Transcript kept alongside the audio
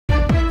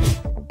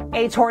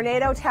A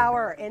tornado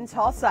tower in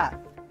Tulsa,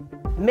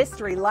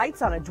 mystery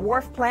lights on a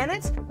dwarf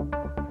planet,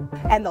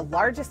 and the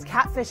largest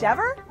catfish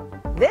ever?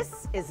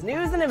 This is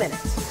News in a Minute.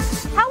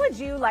 How would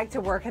you like to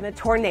work in a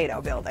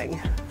tornado building?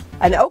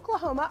 An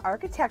Oklahoma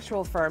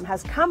architectural firm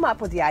has come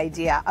up with the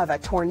idea of a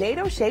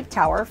tornado-shaped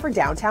tower for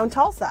downtown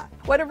Tulsa.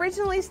 What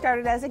originally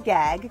started as a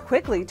gag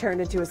quickly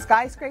turned into a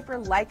skyscraper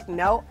like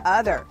no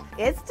other.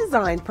 Its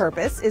design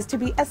purpose is to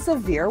be a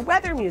severe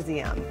weather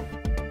museum.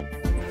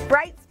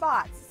 Bright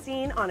spots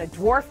seen on a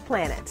dwarf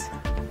planet.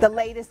 The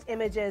latest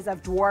images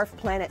of dwarf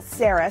planet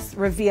Ceres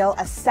reveal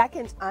a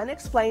second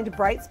unexplained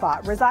bright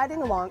spot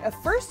residing along a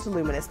first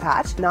luminous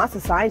patch. NASA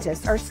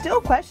scientists are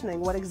still questioning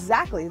what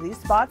exactly these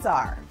spots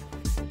are.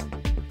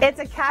 It's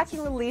a catch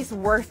and release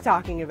worth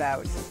talking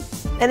about.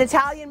 An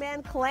Italian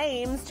man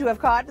claims to have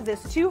caught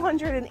this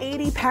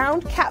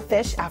 280-pound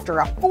catfish after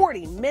a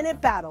 40-minute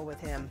battle with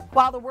him.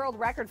 While the world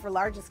record for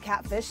largest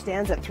catfish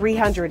stands at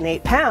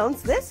 308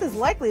 pounds, this is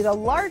likely the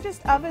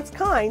largest of its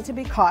kind to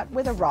be caught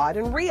with a rod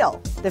and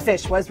reel. The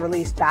fish was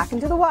released back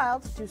into the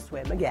wild to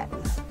swim again.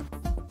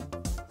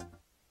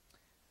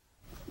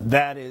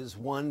 That is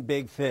one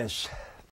big fish.